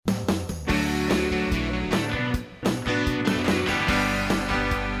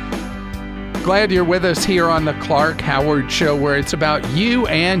Glad you're with us here on the Clark Howard Show, where it's about you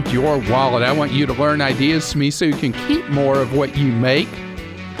and your wallet. I want you to learn ideas from me so you can keep more of what you make.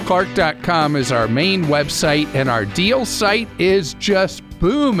 Clark.com is our main website, and our deal site is just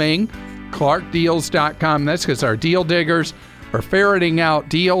booming. ClarkDeals.com. That's because our deal diggers are ferreting out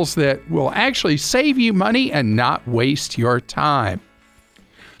deals that will actually save you money and not waste your time.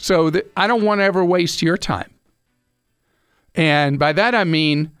 So I don't want to ever waste your time. And by that I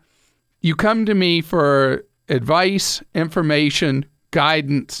mean you come to me for advice, information,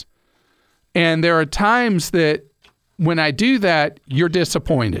 guidance, and there are times that when I do that, you're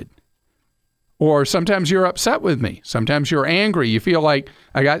disappointed. Or sometimes you're upset with me. Sometimes you're angry. You feel like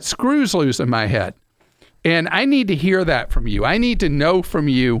I got screws loose in my head. And I need to hear that from you. I need to know from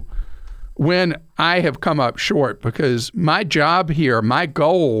you when I have come up short, because my job here, my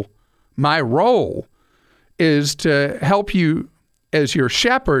goal, my role is to help you as your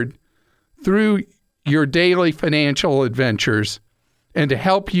shepherd through your daily financial adventures and to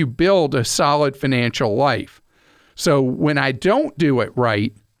help you build a solid financial life. So when I don't do it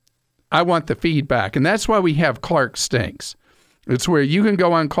right, I want the feedback. And that's why we have Clark Stinks. It's where you can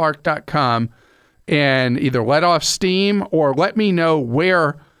go on Clark.com and either let off steam or let me know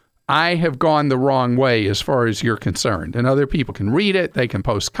where I have gone the wrong way as far as you're concerned. And other people can read it, they can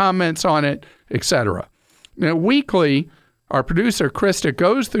post comments on it, etc. Now, weekly, our producer, Krista,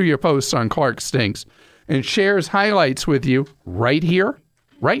 goes through your posts on Clark Stinks and shares highlights with you right here,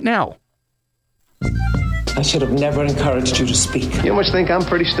 right now. I should have never encouraged you to speak. You must think I'm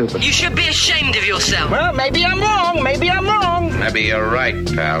pretty stupid. You should be ashamed of yourself. Well, maybe I'm wrong. Maybe I'm wrong. Maybe you're right,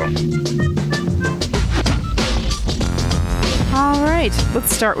 pal. All right,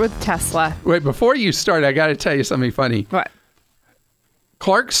 let's start with Tesla. Wait, before you start, I got to tell you something funny. What?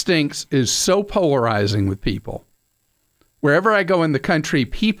 Clark Stinks is so polarizing with people. Wherever I go in the country,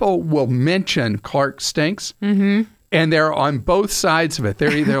 people will mention Clark Stinks, and they're on both sides of it.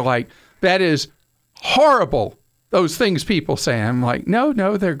 They're either like, that is horrible, those things people say. I'm like, no,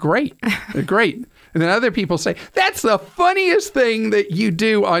 they're great. They're great. And then other people say, that's the funniest thing that you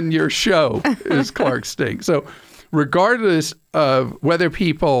do on your show is Clark Stinks. So regardless of whether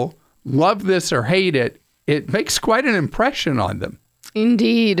people love this or hate it, it makes quite an impression on them.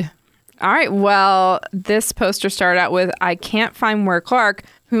 Indeed. All right, well, this poster started out with, I can't find where Clark,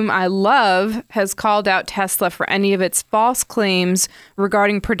 whom I love, has called out Tesla for any of its false claims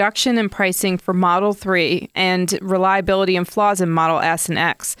regarding production and pricing for Model 3 and reliability and flaws in Model S and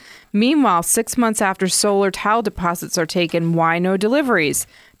X. Meanwhile, 6 months after solar tile deposits are taken, why no deliveries?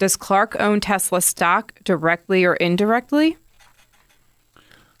 Does Clark own Tesla stock directly or indirectly?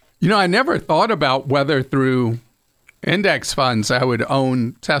 You know, I never thought about whether through index funds I would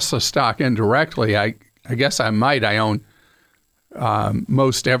own Tesla stock indirectly. I guess I might. I own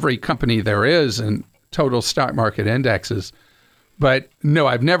most every company there is in total stock market indexes. But no,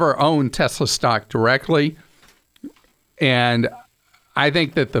 I've never owned Tesla stock directly. And I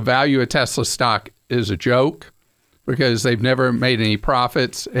think that the value of Tesla stock is a joke because they've never made any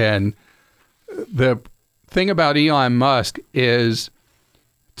profits. And the thing about Elon Musk is,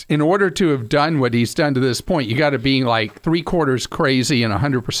 in order to have done what he's done to this point, you got to be like 3/4 crazy and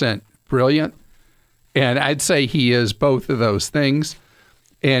 100% brilliant. And I'd say he is both of those things.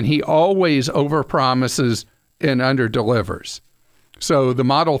 And he always overpromises and underdelivers. So the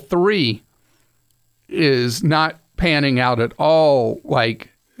Model 3 is not panning out at all like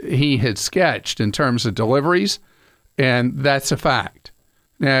he had sketched in terms of deliveries. And that's a fact.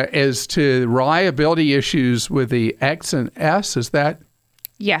 Now, as to reliability issues with the X and S, is that?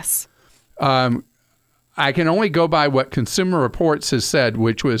 Yes. I can only go by what Consumer Reports has said,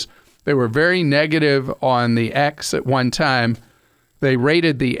 which was they were very negative on the X at one time. They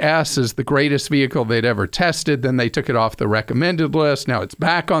rated the S as the greatest vehicle they'd ever tested. Then they took it off the recommended list. Now it's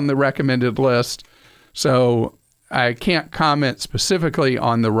back on the recommended list. So I can't comment specifically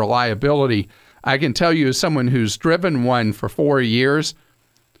on the reliability. I can tell you as someone who's driven one for 4 years,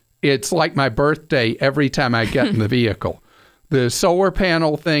 it's like my birthday every time I get in the vehicle. The solar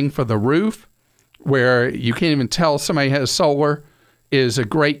panel thing for the roof, where you can't even tell somebody has solar, is a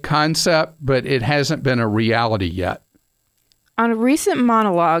great concept, but it hasn't been a reality yet. On a recent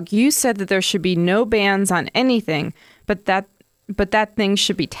monologue, you said that there should be no bans on anything, but that thing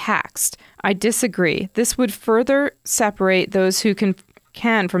should be taxed. I disagree. This would further separate those who can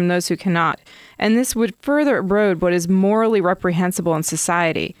from those who cannot, and this would further erode what is morally reprehensible in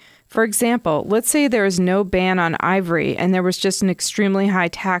society. For example, let's say there is no ban on ivory and there was just an extremely high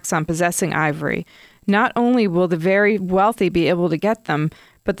tax on possessing ivory. Not only will the very wealthy be able to get them,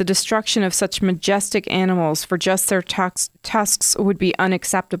 but the destruction of such majestic animals for just their tusks would be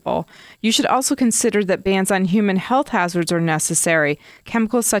unacceptable. You should also consider that bans on human health hazards are necessary.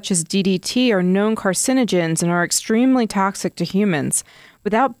 Chemicals such as DDT are known carcinogens and are extremely toxic to humans.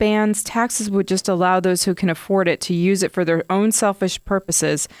 Without bans, taxes would just allow those who can afford it to use it for their own selfish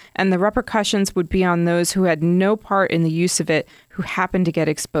purposes, and the repercussions would be on those who had no part in the use of it who happened to get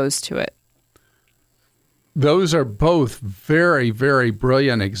exposed to it. Those are both very, very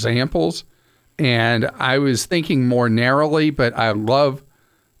brilliant examples. And I was thinking more narrowly, but I love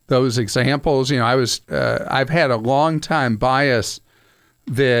those examples. You know, I've had a long time bias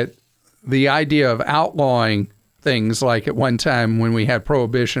that the idea of outlawing things, like at one time when we had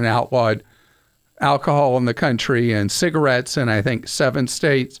prohibition, outlawed alcohol in the country and cigarettes in, I think, 7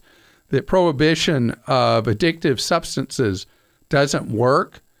 states, that prohibition of addictive substances doesn't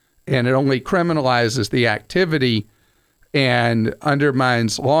work. And it only criminalizes the activity and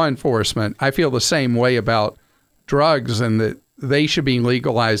undermines law enforcement. I feel the same way about drugs, and that they should be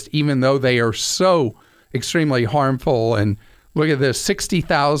legalized even though they are so extremely harmful. And look at this,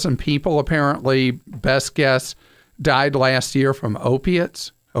 60,000 people apparently, best guess, died last year from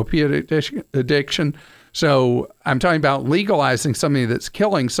opiate addiction. So I'm talking about legalizing something that's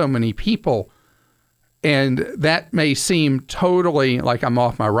killing so many people. And that may seem totally like I'm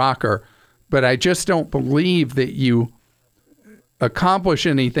off my rocker, but I just don't believe that you accomplish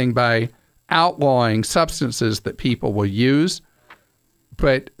anything by outlawing substances that people will use.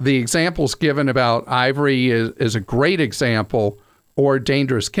 But the examples given about ivory is a great example, or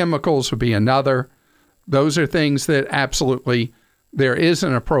dangerous chemicals would be another. Those are things that absolutely there is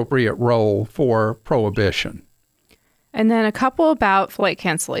an appropriate role for prohibition. And then a couple about flight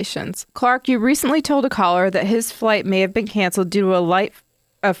cancellations. Clark, you recently told a caller that his flight may have been canceled due to a light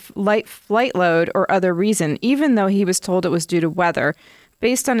flight load or other reason, even though he was told it was due to weather,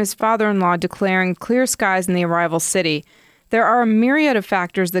 based on his father-in-law declaring clear skies in the arrival city. There are a myriad of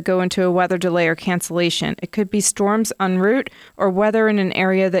factors that go into a weather delay or cancellation. It could be storms en route or weather in an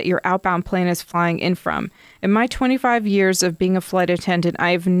area that your outbound plane is flying in from. In my 25 years of being a flight attendant,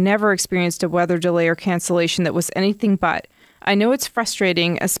 I have never experienced a weather delay or cancellation that was anything but. I know it's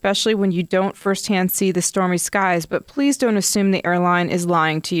frustrating, especially when you don't firsthand see the stormy skies, but please don't assume the airline is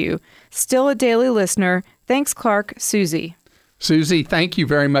lying to you. Still a daily listener. Thanks, Clark. Susie. Susie, thank you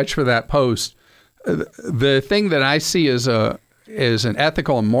very much for that post. The thing that I see as an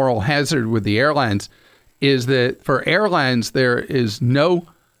ethical and moral hazard with the airlines is that for airlines, there is no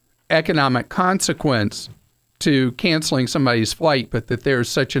economic consequence to canceling somebody's flight, but that there's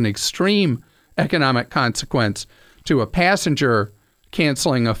such an extreme economic consequence to a passenger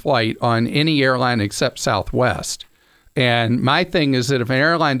canceling a flight on any airline except Southwest. And my thing is that if an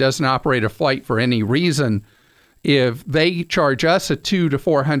airline doesn't operate a flight for any reason, if they charge us a $200 to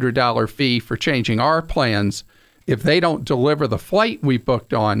 $400 fee for changing our plans, if they don't deliver the flight we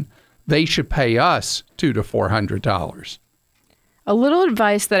booked on, they should pay us $200 to $400. A little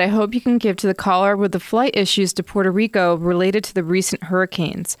advice that I hope you can give to the caller with the flight issues to Puerto Rico related to the recent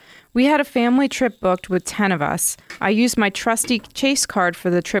hurricanes. We had a family trip booked with 10 of us. I used my trusty Chase card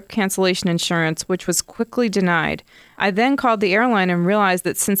for the trip cancellation insurance, which was quickly denied. I then called the airline and realized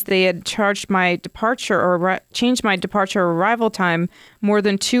that since they had charged my departure or changed my departure arrival time more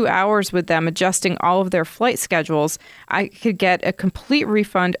than 2 hours with them adjusting all of their flight schedules, I could get a complete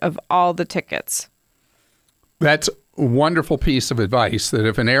refund of all the tickets. That's a wonderful piece of advice, that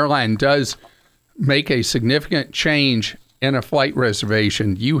if an airline does make a significant change in a flight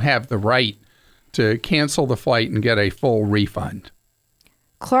reservation, you have the right to cancel the flight and get a full refund.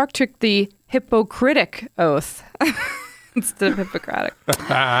 Clark took the Hippocratic oath instead of Hippocratic.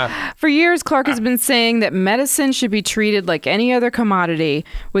 For years, Clark has been saying that medicine should be treated like any other commodity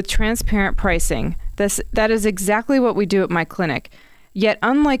with transparent pricing. That is exactly what we do at my clinic. Yet,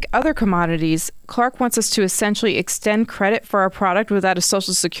 unlike other commodities, Clark wants us to essentially extend credit for our product without a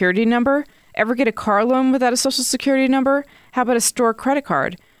social security number. Ever get a car loan without a social security number? How about a store credit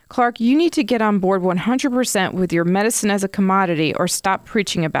card? Clark, you need to get on board 100% with your medicine as a commodity or stop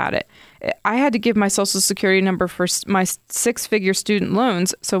preaching about it. I had to give my social security number for my 6-figure student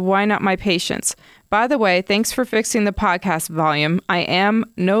loans, so why not my patients? By the way, thanks for fixing the podcast volume. I am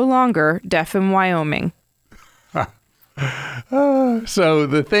no longer deaf in Wyoming. So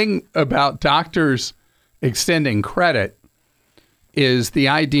the thing about doctors extending credit is the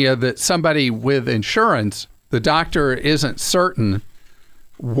idea that somebody with insurance, the doctor isn't certain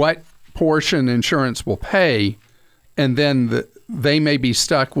what portion insurance will pay, and then they may be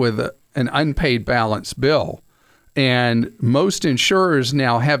stuck with an unpaid balance bill. And most insurers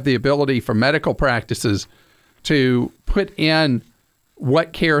now have the ability for medical practices to put in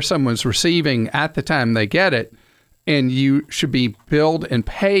what care someone's receiving at the time they get it, and you should be billed and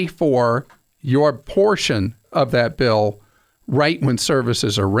pay for your portion of that bill right when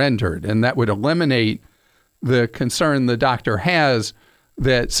services are rendered. And that would eliminate the concern the doctor has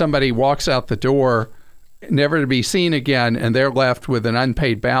that somebody walks out the door never to be seen again, and they're left with an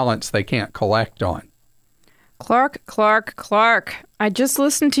unpaid balance they can't collect on. Clark. I just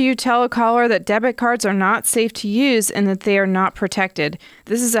listened to you tell a caller that debit cards are not safe to use and that they are not protected.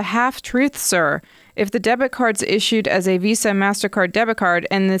 This is a half-truth, sir. If the debit card's issued as a Visa MasterCard debit card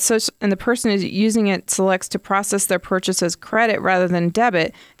and the person is using it selects to process their purchase as credit rather than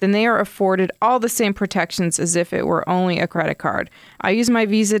debit, then they are afforded all the same protections as if it were only a credit card. I use my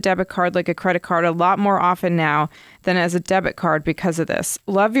Visa debit card like a credit card a lot more often now than as a debit card because of this.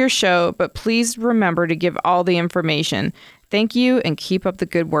 Love your show, but please remember to give all the information. Thank you, and keep up the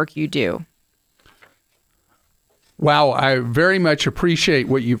good work you do. Wow, I very much appreciate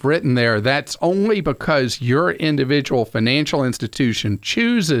what you've written there. That's only because your individual financial institution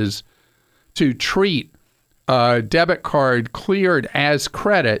chooses to treat a debit card cleared as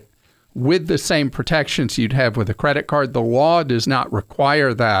credit with the same protections you'd have with a credit card. The law does not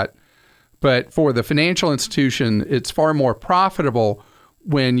require that. But for the financial institution, it's far more profitable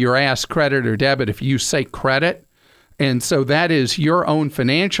when you're asked credit or debit if you say credit. And so that is your own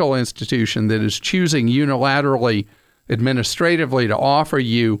financial institution that is choosing unilaterally, administratively, to offer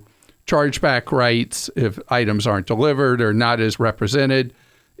you chargeback rights if items aren't delivered or not as represented,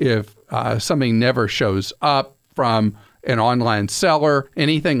 if something never shows up from an online seller,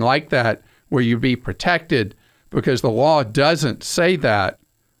 anything like that, where you'd be protected because the law doesn't say that.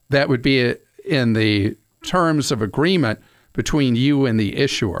 That would be in the terms of agreement between you and the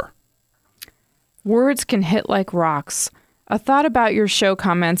issuer. Words can hit like rocks. A thought about your show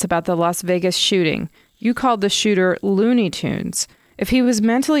comments about the Las Vegas shooting. You called the shooter Looney Tunes. If he was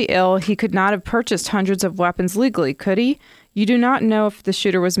mentally ill, he could not have purchased hundreds of weapons legally, could he? You do not know if the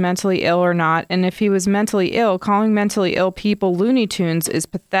shooter was mentally ill or not, and if he was mentally ill, calling mentally ill people Looney Tunes is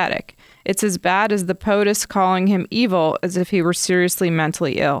pathetic. It's as bad as the POTUS calling him evil as if he were seriously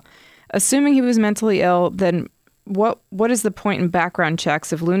mentally ill. Assuming he was mentally ill, then what is the point in background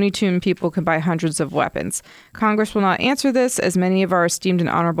checks if Looney Tune people can buy hundreds of weapons? Congress will not answer this, as many of our esteemed and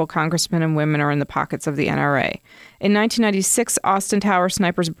honorable congressmen and women are in the pockets of the NRA. In 1996, Austin Tower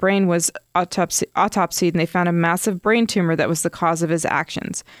sniper's brain was autopsied, and they found a massive brain tumor that was the cause of his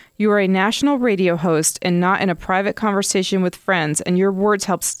actions. You are a national radio host and not in a private conversation with friends, and your words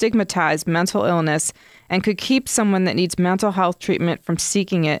help stigmatize mental illness and could keep someone that needs mental health treatment from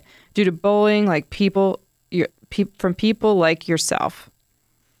seeking it due to bullying from people like yourself.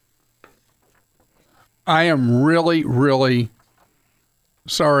 I am really, really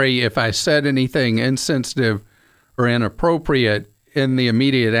sorry if I said anything insensitive or inappropriate in the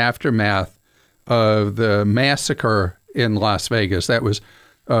immediate aftermath of the massacre in Las Vegas. That was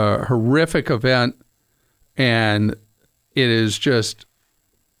a horrific event, and it is just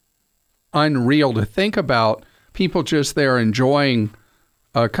unreal to think about people just there enjoying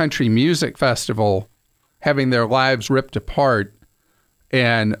a country music festival having their lives ripped apart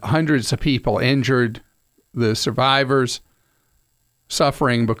and hundreds of people injured, the survivors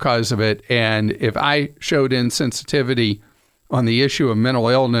suffering because of it. And if I showed insensitivity on the issue of mental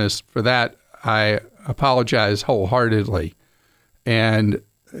illness, for that, I apologize wholeheartedly. And,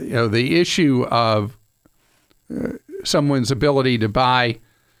 the issue of someone's ability to buy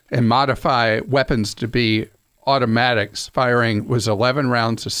and modify weapons to be automatics, firing was 11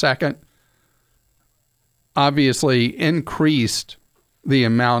 rounds a second, obviously increased the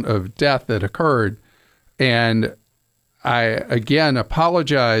amount of death that occurred. And I, again,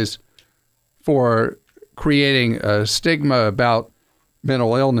 apologize for creating a stigma about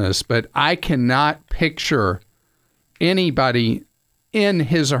mental illness, but I cannot picture anybody in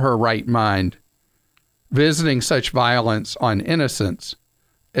his or her right mind visiting such violence on innocents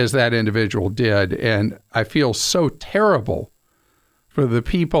as that individual did. And I feel so terrible for the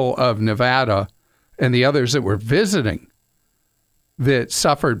people of Nevada and the others that were visiting that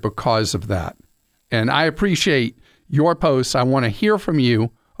suffered because of that. And I appreciate your posts. I want to hear from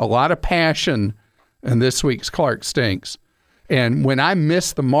you. A lot of passion in this week's Clark Stinks. And when I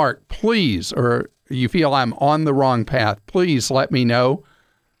miss the mark, please, or you feel I'm on the wrong path, please let me know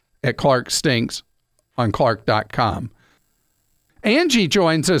at Clark Stinks on Clark.com. Angie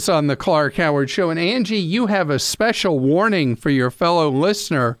joins us on the Clark Howard Show. And Angie, you have a special warning for your fellow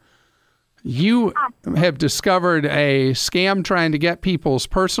listener. You have discovered a scam trying to get people's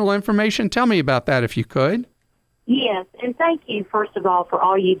personal information. Tell me about that if you could. Yes, and thank you, first of all, for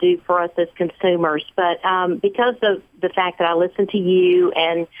all you do for us as consumers. But because of the fact that I listen to you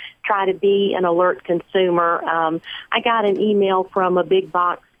and try to be an alert consumer, I got an email from a big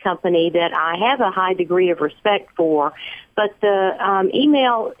box company that I have a high degree of respect for, but the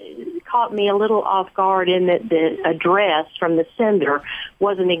email caught me a little off guard in that the address from the sender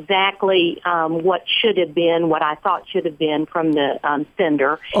wasn't exactly what should have been, what I thought should have been from the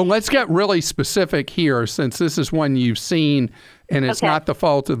sender. Oh, let's get really specific here, since this is one you've seen and it's not the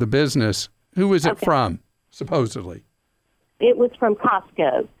fault of the business. Who is it from, supposedly? It was from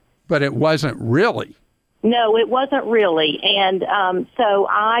Costco. But it wasn't really. No, it wasn't really. And so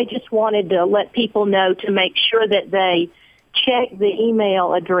I just wanted to let people know to make sure that they check the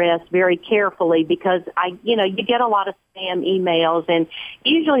email address very carefully, because you get a lot of spam emails, and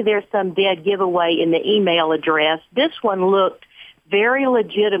usually there's some dead giveaway in the email address. This one looked very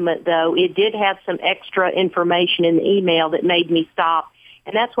legitimate, though. It did have some extra information in the email that made me stop.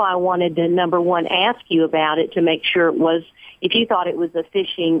 And that's why I wanted to, number one, ask you about it to make sure it was, if you thought it was a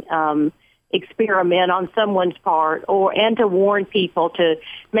phishing experiment on someone's part, and to warn people to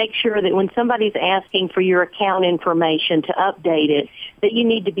make sure that when somebody's asking for your account information to update it, that you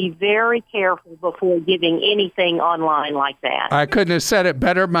need to be very careful before giving anything online like that. I couldn't have said it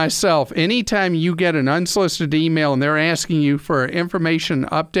better myself. Anytime you get an unsolicited email and they're asking you for information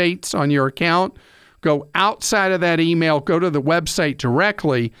updates on your account, go outside of that email, go to the website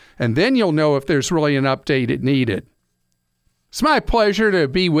directly, and then you'll know if there's really an update it needed. It's my pleasure to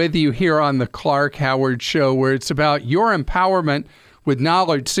be with you here on the Clark Howard Show, where it's about your empowerment with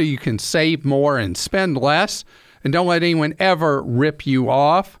knowledge so you can save more and spend less, and don't let anyone ever rip you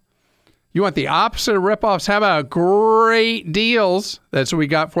off. You want the opposite of rip-offs? How about great deals? That's what we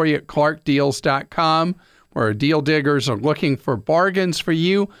got for you at clarkdeals.com, where our deal diggers are looking for bargains for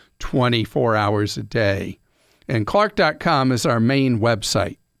you 24 hours a day. And clark.com is our main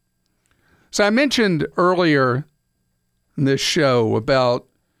website. So I mentioned earlier in this show about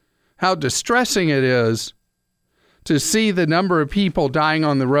how distressing it is to see the number of people dying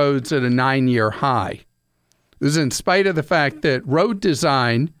on the roads at a 9-year high. This is in spite of the fact that road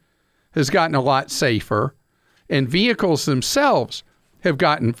design has gotten a lot safer and vehicles themselves have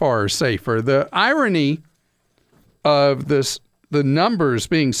gotten far safer. The irony of the numbers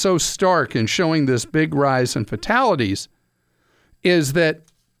being so stark and showing this big rise in fatalities is that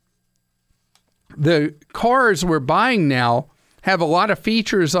the cars we're buying now have a lot of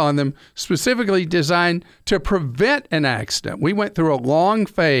features on them specifically designed to prevent an accident. We went through a long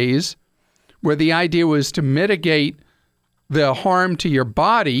phase where the idea was to mitigate the harm to your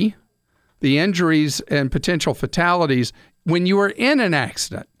body, the injuries and potential fatalities when you were in an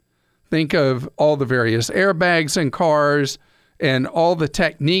accident. Think of all the various airbags in cars and all the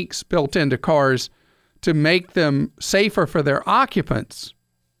techniques built into cars to make them safer for their occupants,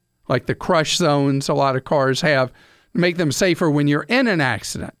 like the crush zones a lot of cars have, make them safer when you're in an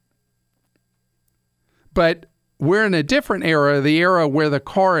accident. But we're in a different era, the era where the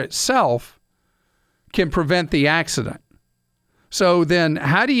car itself can prevent the accident. So then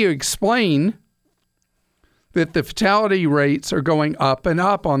how do you explain that the fatality rates are going up and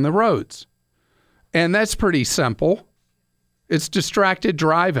up on the roads? And that's pretty simple. It's distracted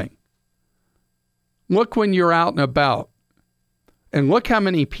driving. Look when you're out and about. And look how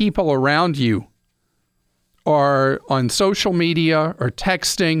many people around you are on social media or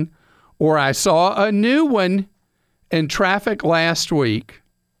texting, or I saw a new one in traffic last week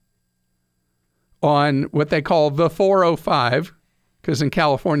on what they call the 405, because in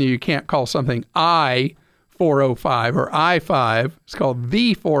California you can't call something I-405 or I-5. It's called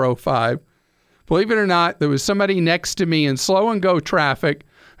the 405. Believe it or not, there was somebody next to me in slow and go traffic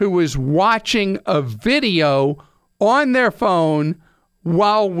who was watching a video on their phone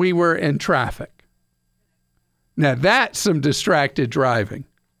while we were in traffic. Now that's some distracted driving.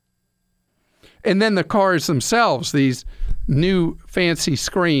 And then the cars themselves, these new fancy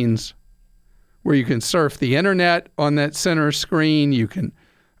screens where you can surf the internet on that center screen. You can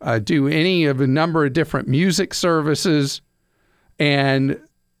do any of a number of different music services. And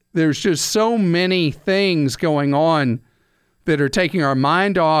there's just so many things going on that are taking our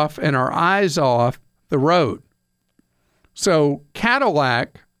mind off and our eyes off the road. So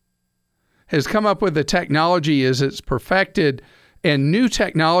Cadillac has come up with the technology as it's perfected, and new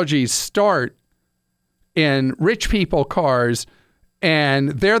technologies start in rich people cars, and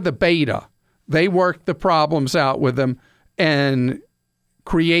they're the beta. They work the problems out with them and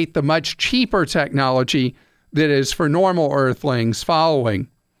create the much cheaper technology that is for normal earthlings following.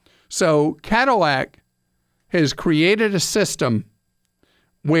 So Cadillac has created a system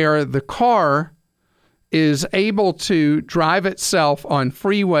where the car is able to drive itself on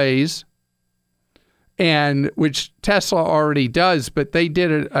freeways, and which Tesla already does, but they did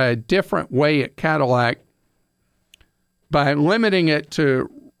it a different way at Cadillac by limiting it to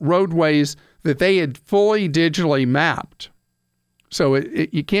roadways that they had fully digitally mapped. So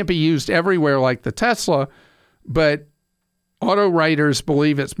it can't be used everywhere like the Tesla, but auto writers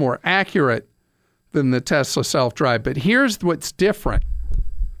believe it's more accurate than the Tesla self-drive. But here's what's different.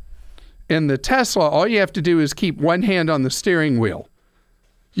 In the Tesla, all you have to do is keep one hand on the steering wheel.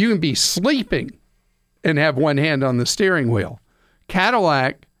 You can be sleeping and have one hand on the steering wheel.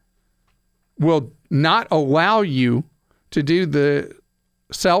 Cadillac will not allow you to do the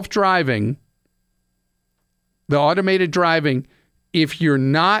self-driving, the automated driving, if you're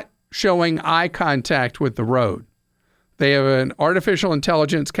not showing eye contact with the road. They have an artificial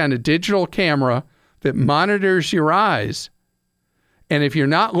intelligence kind of digital camera that monitors your eyes. And if you're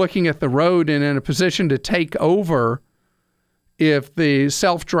not looking at the road and in a position to take over if the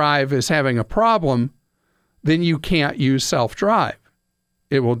self-drive is having a problem, then you can't use self-drive.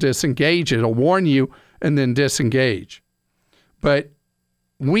 It will disengage. It'll warn you and then disengage. But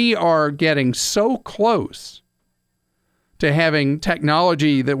we are getting so close to having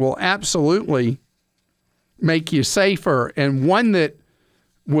technology that will absolutely make you safer. And one that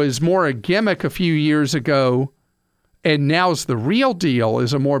was more a gimmick a few years ago and now's the real deal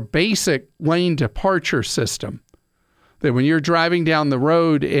is a more basic lane departure system. That when you're driving down the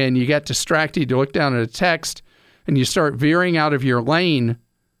road and you get distracted to look down at a text and you start veering out of your lane,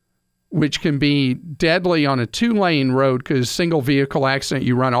 which can be deadly on a 2-lane road because single vehicle accident,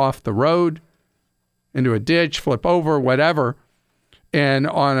 you run off the road into a ditch, flip over, whatever. And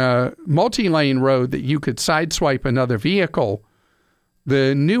on a multi-lane road that you could sideswipe another vehicle,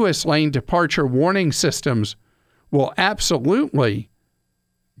 the newest lane departure warning systems will absolutely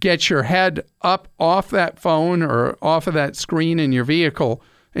get your head up off that phone or off of that screen in your vehicle,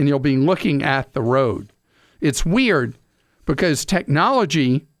 and you'll be looking at the road. It's weird because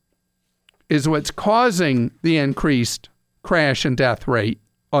technology is what's causing the increased crash and death rate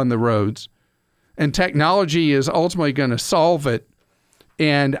on the roads. And technology is ultimately going to solve it.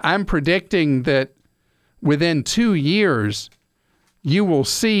 And I'm predicting that within 2 years, you will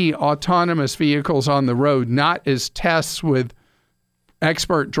see autonomous vehicles on the road, not as tests with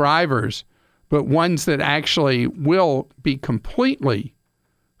expert drivers, but ones that actually will be completely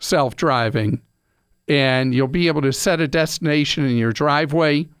self-driving. And you'll be able to set a destination in your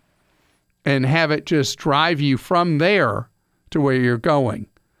driveway and have it just drive you from there to where you're going.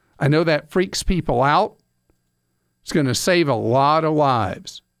 I know that freaks people out. It's going to save a lot of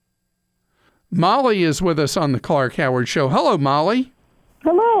lives. Molly is with us on the Clark Howard Show. Hello, Molly.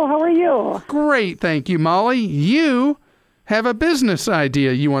 Hello, how are you? Great, thank you, Molly. You have a business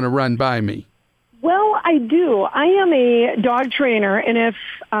idea you want to run by me. Well, I do. I am a dog trainer, and if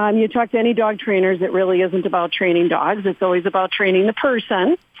you talk to any dog trainers, it really isn't about training dogs. It's always about training the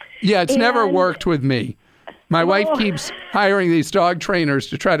person. Yeah, it's never worked with me. My wife keeps hiring these dog trainers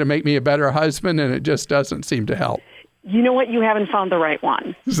to try to make me a better husband, and it just doesn't seem to help. You know what? You haven't found the right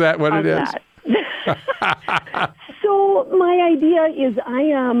one. Is that what it is? So my idea is I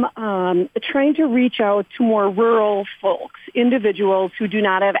am trying to reach out to more rural folks, individuals who do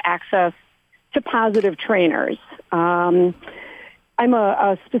not have access to positive trainers. I'm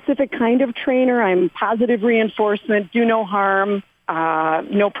a specific kind of trainer. I'm positive reinforcement, do no harm,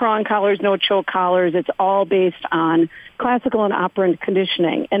 no prong collars, no choke collars. It's all based on classical and operant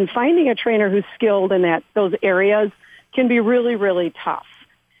conditioning. And finding a trainer who's skilled in those areas can be really, really tough.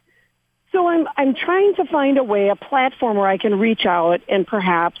 So I'm trying to find a platform where I can reach out and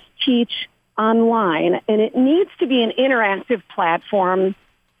perhaps teach online. And it needs to be an interactive platform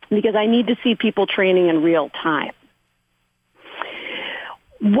because I need to see people training in real time.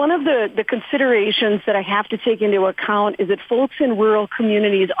 One of the considerations that I have to take into account is that folks in rural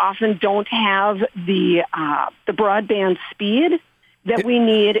communities often don't have the broadband speed that we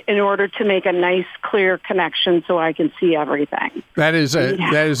need in order to make a nice, clear connection so I can see everything. That is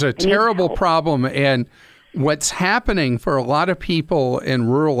a terrible problem. And what's happening for a lot of people in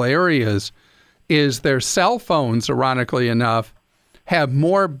rural areas is their cell phones, ironically enough, have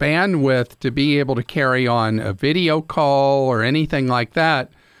more bandwidth to be able to carry on a video call or anything like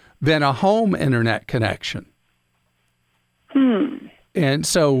that than a home internet connection. And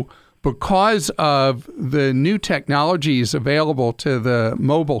so because of the new technologies available to the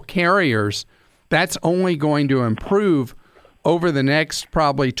mobile carriers, that's only going to improve over the next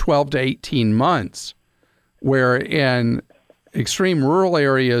probably 12 to 18 months, where in extreme rural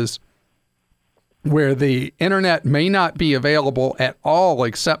areas, where the internet may not be available at all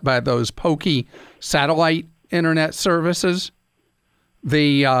except by those pokey satellite internet services,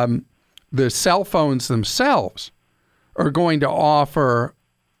 the cell phones themselves are going to offer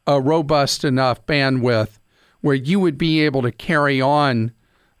a robust enough bandwidth where you would be able to carry on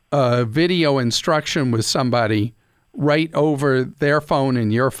a video instruction with somebody right over their phone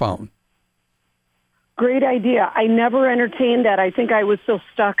and your phone. Great idea. I never entertained that. I think I was so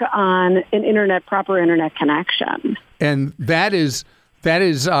stuck on an proper internet connection. And that is,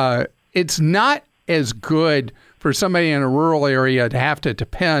 it's not as good for somebody in a rural area to have to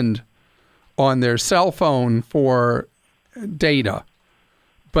depend on their cell phone for data.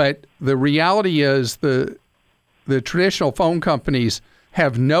 But the reality is the traditional phone companies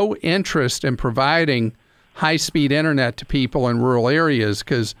have no interest in providing high-speed internet to people in rural areas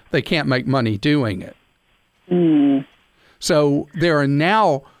because they can't make money doing it. So there are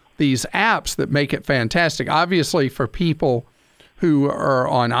now these apps that make it fantastic. Obviously, for people who are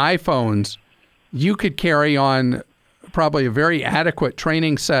on iPhones, you could carry on probably a very adequate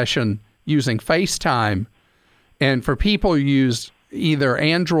training session using FaceTime. And for people who use either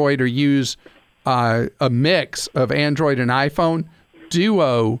Android or use a mix of Android and iPhone,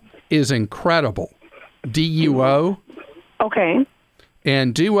 Duo is incredible. DUO. Okay.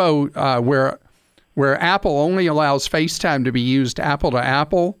 And Duo, where Apple only allows FaceTime to be used Apple to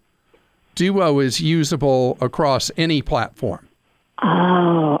Apple, Duo is usable across any platform.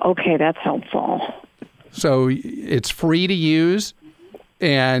 Oh, okay, that's helpful. So it's free to use,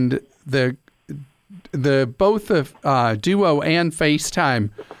 and both the Duo and FaceTime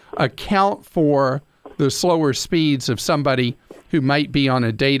account for the slower speeds of somebody who might be on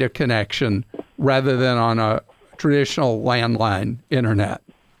a data connection rather than on a traditional landline internet.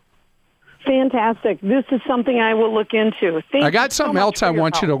 Fantastic. This is something I will look into. I got something else I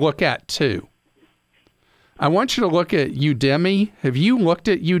want you to look at, too. I want you to look at Udemy. Have you looked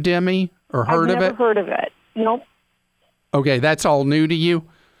at Udemy or heard of it? I've never heard of it. Nope. Okay, that's all new to you?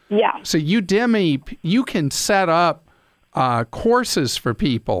 Yeah. So Udemy, you can set up courses for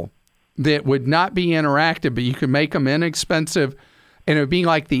people that would not be interactive, but you can make them inexpensive, and it would be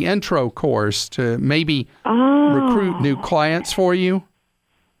like the intro course to maybe recruit new clients for you.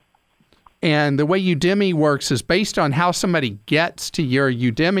 And the way Udemy works is based on how somebody gets to your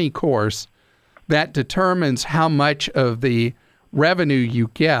Udemy course, that determines how much of the revenue you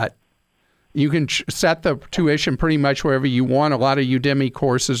get. You can set the tuition pretty much wherever you want. A lot of Udemy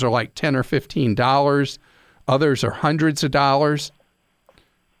courses are like $10 or $15. Others are hundreds of dollars.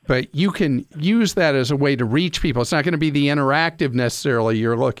 But you can use that as a way to reach people. It's not going to be the interactive necessarily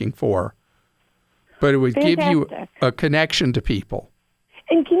you're looking for, but it would give you a connection to people.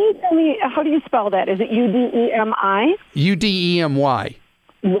 And can you tell me, how do you spell that? Is it Udemy? Udemy.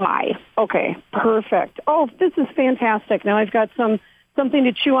 Y. Okay, perfect. Oh, this is fantastic. Now I've got something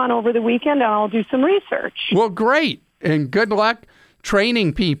to chew on over the weekend, and I'll do some research. Well, great. And good luck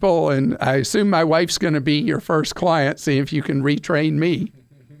training people. And I assume my wife's going to be your first client. See if you can retrain me.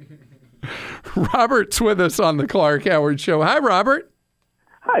 Robert's with us on the Clark Howard Show. Hi, Robert.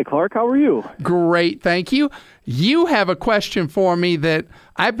 Hi, Clark. How are you? Great. Thank you. You have a question for me that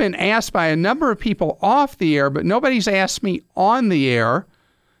I've been asked by a number of people off the air, but nobody's asked me on the air.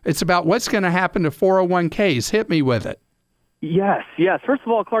 It's about what's going to happen to 401ks. Hit me with it. Yes. First of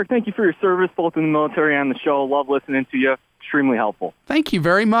all, Clark, thank you for your service, both in the military and the show. Love listening to you. Extremely helpful. Thank you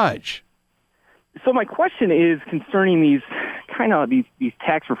very much. So my question is concerning these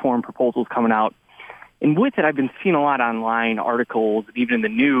tax reform proposals coming out. And with it, I've been seeing a lot online, articles, and even in the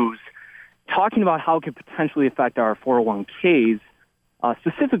news, talking about how it could potentially affect our 401ks,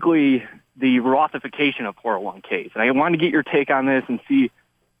 specifically the Rothification of 401ks. And I wanted to get your take on this and see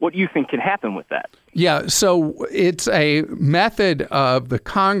what you think can happen with that. Yeah, so it's a method of the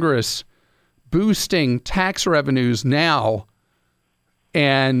Congress boosting tax revenues now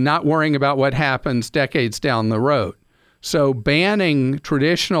and not worrying about what happens decades down the road. So banning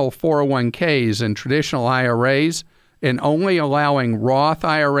traditional 401ks and traditional IRAs and only allowing Roth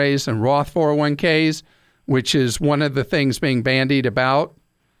IRAs and Roth 401ks, which is one of the things being bandied about,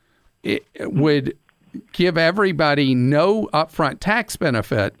 it would give everybody no upfront tax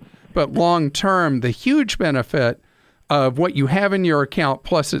benefit, but long-term, the huge benefit of what you have in your account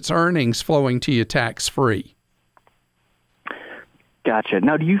plus its earnings flowing to you tax-free. Gotcha.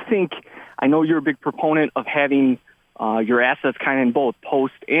 Now, do you think, I know you're a big proponent of having your assets kind of in both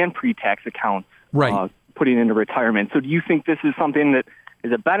post and pre-tax accounts, right, putting into retirement. So do you think this is something that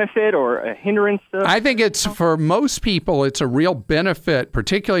is a benefit or a hindrance? I think it's, for most people, it's a real benefit,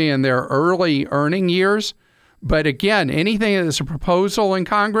 particularly in their early earning years. But again, anything that is a proposal in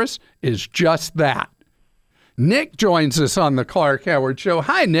Congress is just that. Nick joins us on the Clark Howard Show.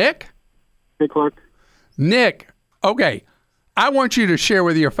 Hi, Nick. Hey, Clark. Nick, okay, I want you to share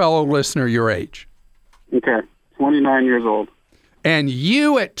with your fellow listener your age. Okay, 29 years old. And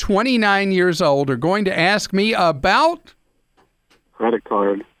you at 29 years old are going to ask me about? Credit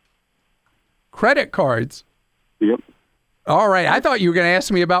card. Credit cards? Yep. All right, I thought you were going to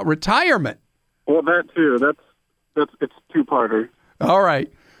ask me about retirement. Well, that too. It's two-parter. All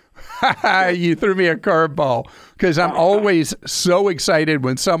right. You threw me a curveball because I'm always so excited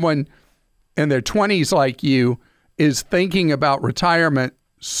when someone in their 20s like you is thinking about retirement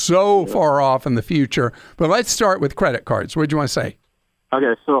so far off in the future. But let's start with credit cards. What do you want to say?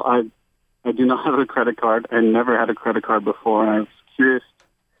 Okay, so I do not have a credit card. I never had a credit card before, and I was curious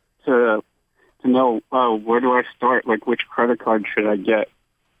to know where do I start? Like, which credit card should I get?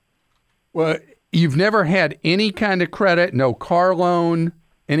 Well, you've never had any kind of credit, no car loan,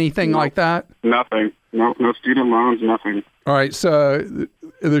 anything like that? Nothing. No student loans, nothing. All right, so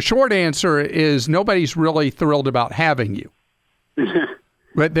the short answer is nobody's really thrilled about having you.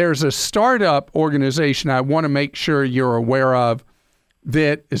 But there's a startup organization I want to make sure you're aware of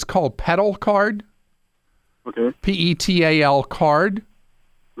that is called Petal Card. Okay. PETAL card.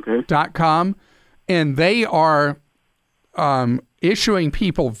 Okay. .com, and they are issuing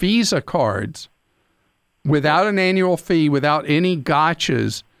people Visa cards without an annual fee, without any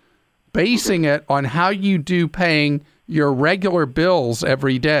gotchas, basing it on how you do paying your regular bills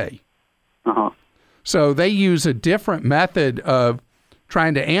every day. Uh-huh. So they use a different method of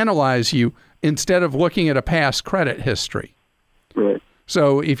trying to analyze you instead of looking at a past credit history. Right.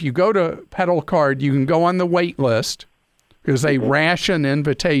 So if you go to Petal Card, you can go on the wait list because they ration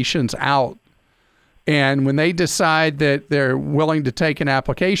invitations out. And when they decide that they're willing to take an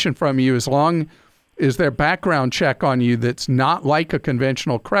application from you, as long as their background check on you that's not like a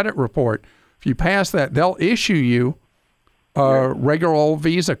conventional credit report, if you pass that, they'll issue you a regular old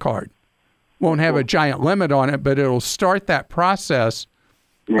Visa card. Won't have a giant limit on it, but it'll start that process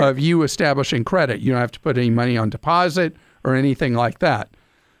of you establishing credit. You don't have to put any money on deposit or anything like that.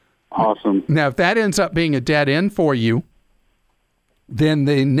 Awesome. Now, if that ends up being a dead end for you, then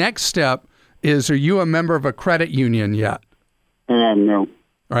the next step is, are you a member of a credit union yet? No.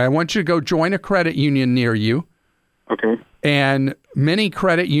 All right, I want you to go join a credit union near you. Okay. And many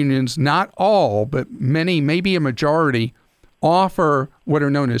credit unions, not all, but many, maybe a majority, offer what are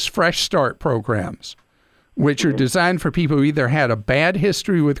known as Fresh Start programs, which are designed for people who either had a bad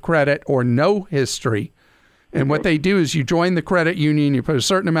history with credit or no history. And what they do is you join the credit union, you put a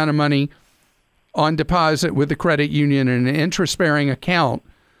certain amount of money on deposit with the credit union in an interest-bearing account,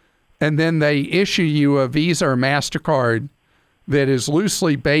 and then they issue you a Visa or MasterCard that is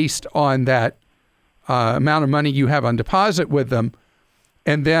loosely based on that amount of money you have on deposit with them,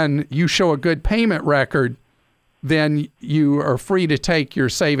 and then you show a good payment record, then you are free to take your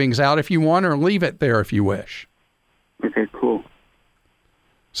savings out if you want or leave it there if you wish. Okay, cool.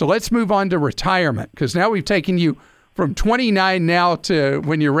 So let's move on to retirement, because now we've taken you from 29 now to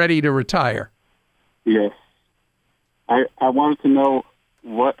when you're ready to retire. Yes. I wanted to know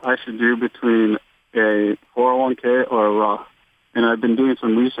what I should do between a 401k or a Roth. And I've been doing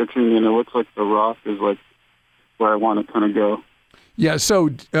some researching, and it looks like the Roth is like where I want to kind of go. Yeah, so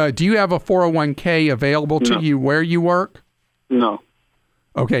do you have a 401k available to you where you work? No.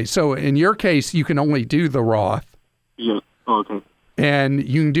 Okay, so in your case, you can only do the Roth. Yeah, okay. And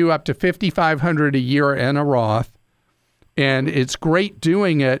you can do up to $5,500 a year in a Roth. And it's great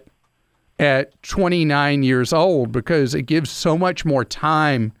doing it at 29 years old because it gives so much more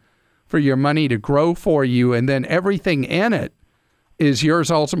time for your money to grow for you, and then everything in it is yours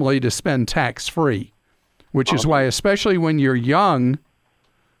ultimately to spend tax-free, which is why, especially when you're young,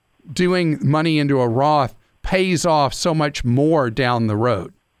 doing money into a Roth pays off so much more down the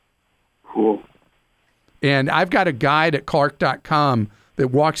road. Cool. And I've got a guide at Clark.com that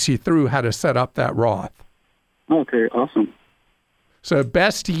walks you through how to set up that Roth. Okay, awesome. So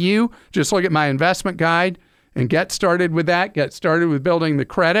best to you, just look at my investment guide and get started with that. Get started with building the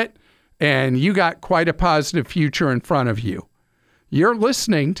credit, and you got quite a positive future in front of you. You're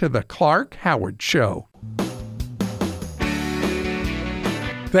listening to The Clark Howard Show.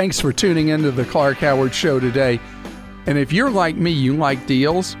 Thanks for tuning into The Clark Howard Show today. And if you're like me, you like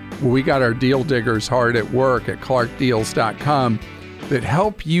deals, well, we got our deal diggers hard at work at clarkdeals.com that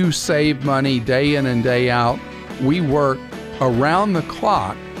help you save money day in and day out. We work around the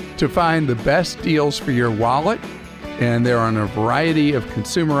clock to find the best deals for your wallet, and they're on a variety of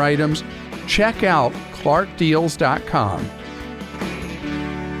consumer items. Check out clarkdeals.com.